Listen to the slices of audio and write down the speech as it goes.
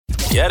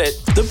Get it?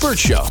 The Burt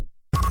Show.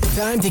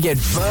 Time to get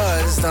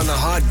buzzed on the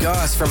hot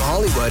goss from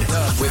Hollywood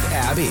with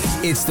Abby.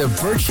 It's the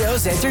Burt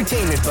Show's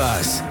entertainment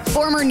buzz.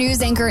 Former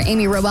news anchor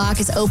Amy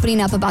Robach is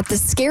opening up about the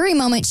scary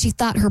moment she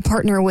thought her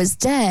partner was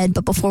dead.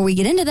 But before we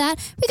get into that,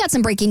 we got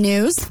some breaking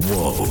news.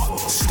 Whoa,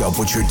 stop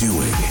what you're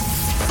doing.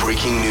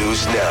 Breaking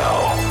news now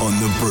on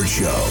the Burt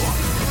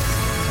Show.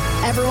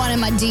 Everyone in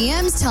my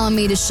DMs telling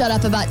me to shut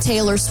up about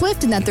Taylor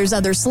Swift and that there's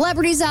other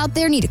celebrities out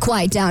there need to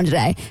quiet down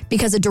today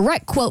because a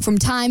direct quote from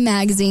Time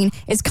magazine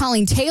is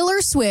calling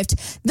Taylor Swift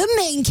the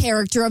main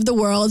character of the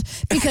world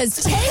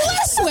because Taylor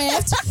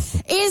Swift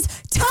is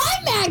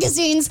Time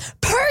magazine's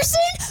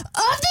Person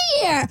of the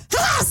Year.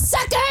 Ha,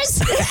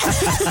 suckers!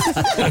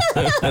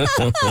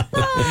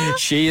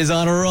 She is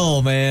on a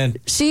roll, man.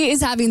 She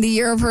is having the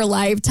year of her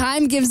life.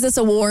 Time gives this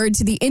award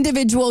to the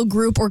individual,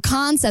 group, or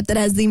concept that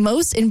has the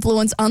most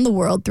influence on the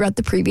world throughout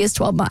the previous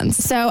 12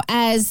 months. So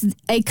as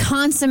a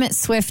consummate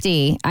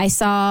Swiftie, I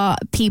saw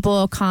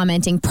people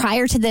commenting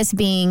prior to this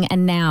being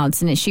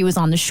announced and that she was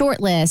on the short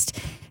list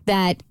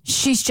that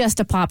she's just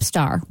a pop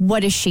star.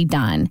 What has she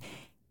done?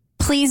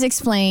 Please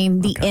explain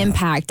the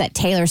impact that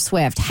Taylor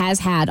Swift has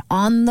had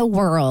on the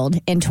world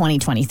in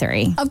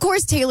 2023. Of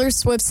course, Taylor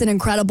Swift's an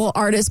incredible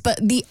artist, but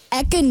the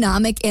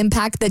economic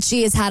impact that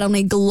she has had on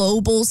a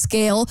global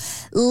scale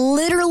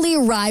literally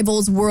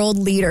rivals world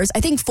leaders. I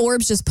think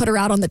Forbes just put her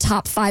out on the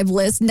top 5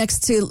 list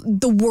next to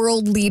the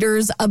world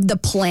leaders of the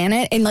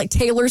planet. And like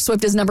Taylor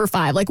Swift is number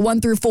 5. Like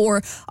 1 through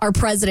 4 are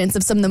presidents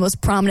of some of the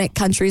most prominent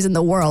countries in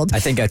the world. I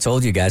think I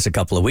told you guys a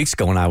couple of weeks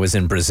ago when I was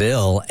in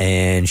Brazil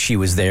and she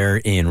was there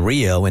in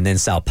Rio and then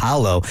Sao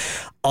Paulo,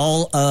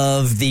 all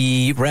of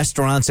the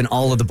restaurants and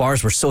all of the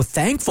bars were so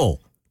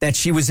thankful that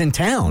she was in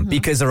town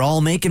because they're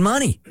all making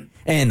money.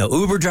 And the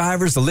Uber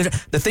drivers,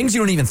 the things you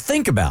don't even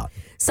think about.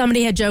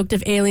 Somebody had joked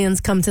if aliens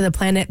come to the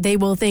planet, they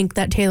will think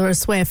that Taylor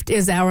Swift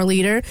is our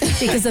leader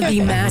because of the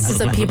masses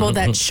of people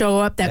that show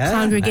up, that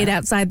congregate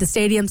outside the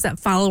stadiums, that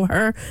follow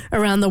her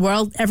around the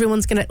world.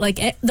 Everyone's going to, like,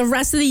 the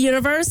rest of the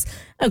universe,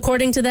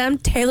 according to them,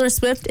 Taylor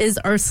Swift is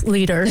Earth's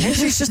leader. And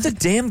she's just a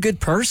damn good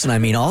person. I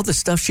mean, all the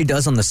stuff she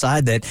does on the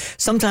side that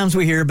sometimes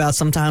we hear about,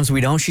 sometimes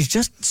we don't. She's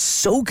just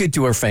so good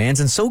to her fans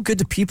and so good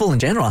to people in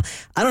general.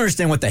 I don't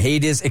understand what the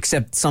hate is,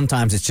 except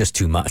sometimes it's just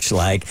too much.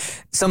 Like,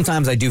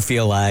 sometimes I do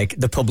feel like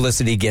the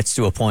publicity gets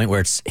to a point where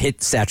it's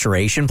hit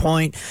saturation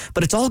point,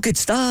 but it's all good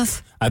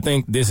stuff. I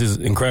think this is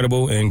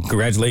incredible, and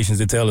congratulations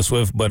to Taylor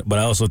Swift, but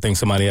I also think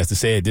somebody has to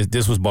say it.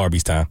 This was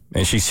Barbie's time,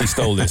 and she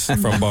stole this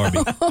from Barbie.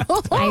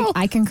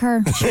 I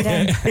concur. She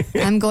did.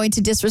 I'm going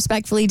to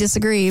disrespectfully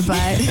disagree,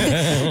 but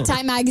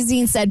Time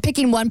magazine said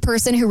picking one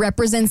person who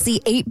represents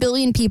the 8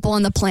 billion people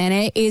on the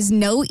planet is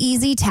no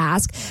easy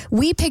task.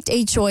 We picked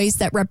a choice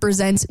that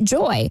represents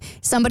joy,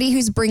 somebody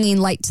who's bringing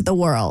light to the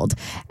world.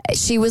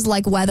 She was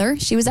like weather.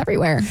 She was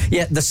everywhere.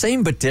 Yeah, the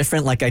same but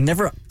different. Like, I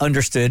never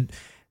understood.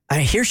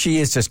 Here she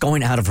is just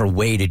going out of her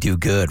way to do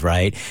good,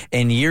 right?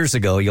 And years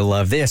ago, you'll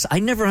love this, I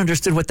never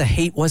understood what the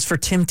hate was for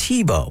Tim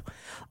Tebow.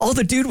 All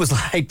the dude was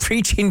like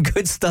preaching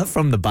good stuff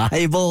from the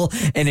Bible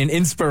and an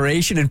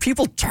inspiration, and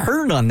people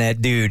turned on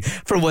that dude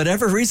for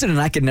whatever reason,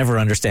 and I could never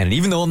understand it.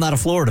 Even though I'm not a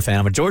Florida fan,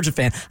 I'm a Georgia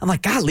fan. I'm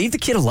like, God, leave the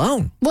kid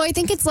alone. Well, I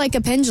think it's like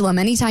a pendulum.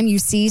 Anytime you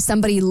see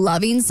somebody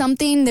loving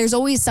something, there's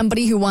always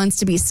somebody who wants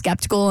to be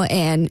skeptical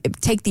and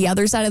take the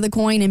other side of the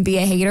coin and be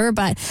a hater.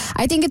 But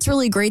I think it's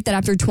really great that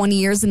after 20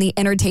 years in the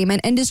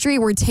entertainment industry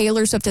where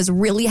Taylor Swift has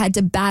really had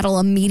to battle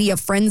a media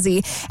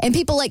frenzy and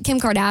people like Kim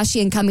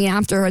Kardashian coming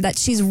after her, that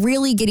she's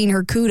really getting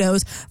her kudos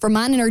for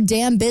minding her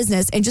damn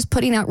business and just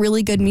putting out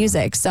really good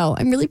music. So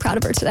I'm really proud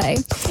of her today.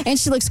 And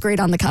she looks great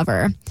on the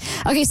cover.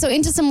 Okay, so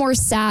into some more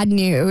sad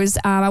news.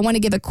 I want to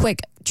give a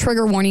quick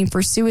trigger warning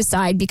for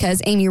suicide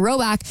because Amy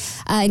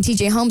Robach and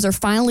TJ Holmes are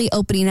finally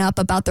opening up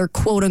about their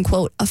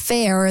quote-unquote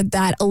affair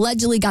that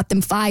allegedly got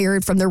them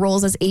fired from their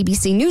roles as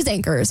ABC News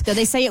anchors. So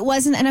they say it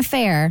wasn't an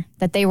affair,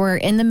 that they were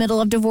in the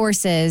middle of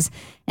divorces,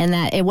 and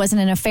that it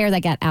wasn't an affair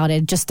that got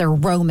outed, just their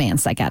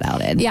romance that got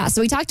outed. Yeah,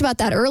 so we talked about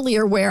that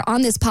earlier where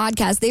on this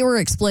podcast, they were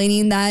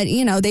explaining that,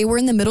 you know, they were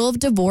in the middle of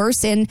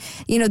divorce and,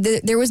 you know,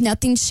 there was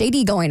nothing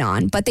shady going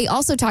on. But they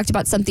also talked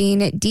about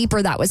something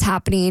deeper that was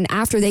happening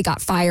after they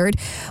got fired,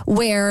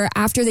 where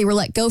after they were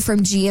let go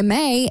from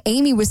GMA,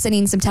 Amy was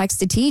sending some texts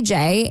to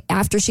TJ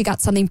after she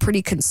got something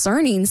pretty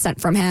concerning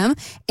sent from him,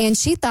 and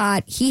she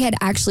thought he had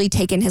actually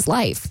taken his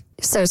life.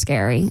 So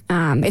scary.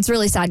 It's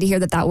really sad to hear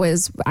that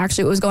was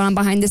actually what was going on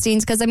behind the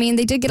scenes because, I mean,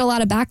 they did get a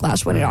lot of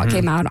backlash when it all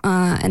came out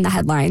in the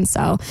headlines.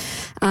 So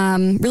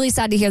really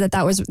sad to hear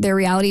that was their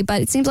reality.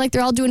 But it seems like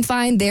they're all doing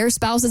fine. Their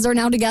spouses are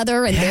now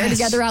together and they're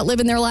together out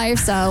living their life.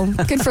 So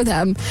good for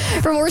them.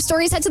 For more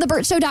stories, head to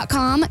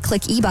theburtshow.com.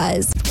 Click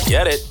eBuzz.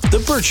 Get it?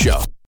 The Burt Show.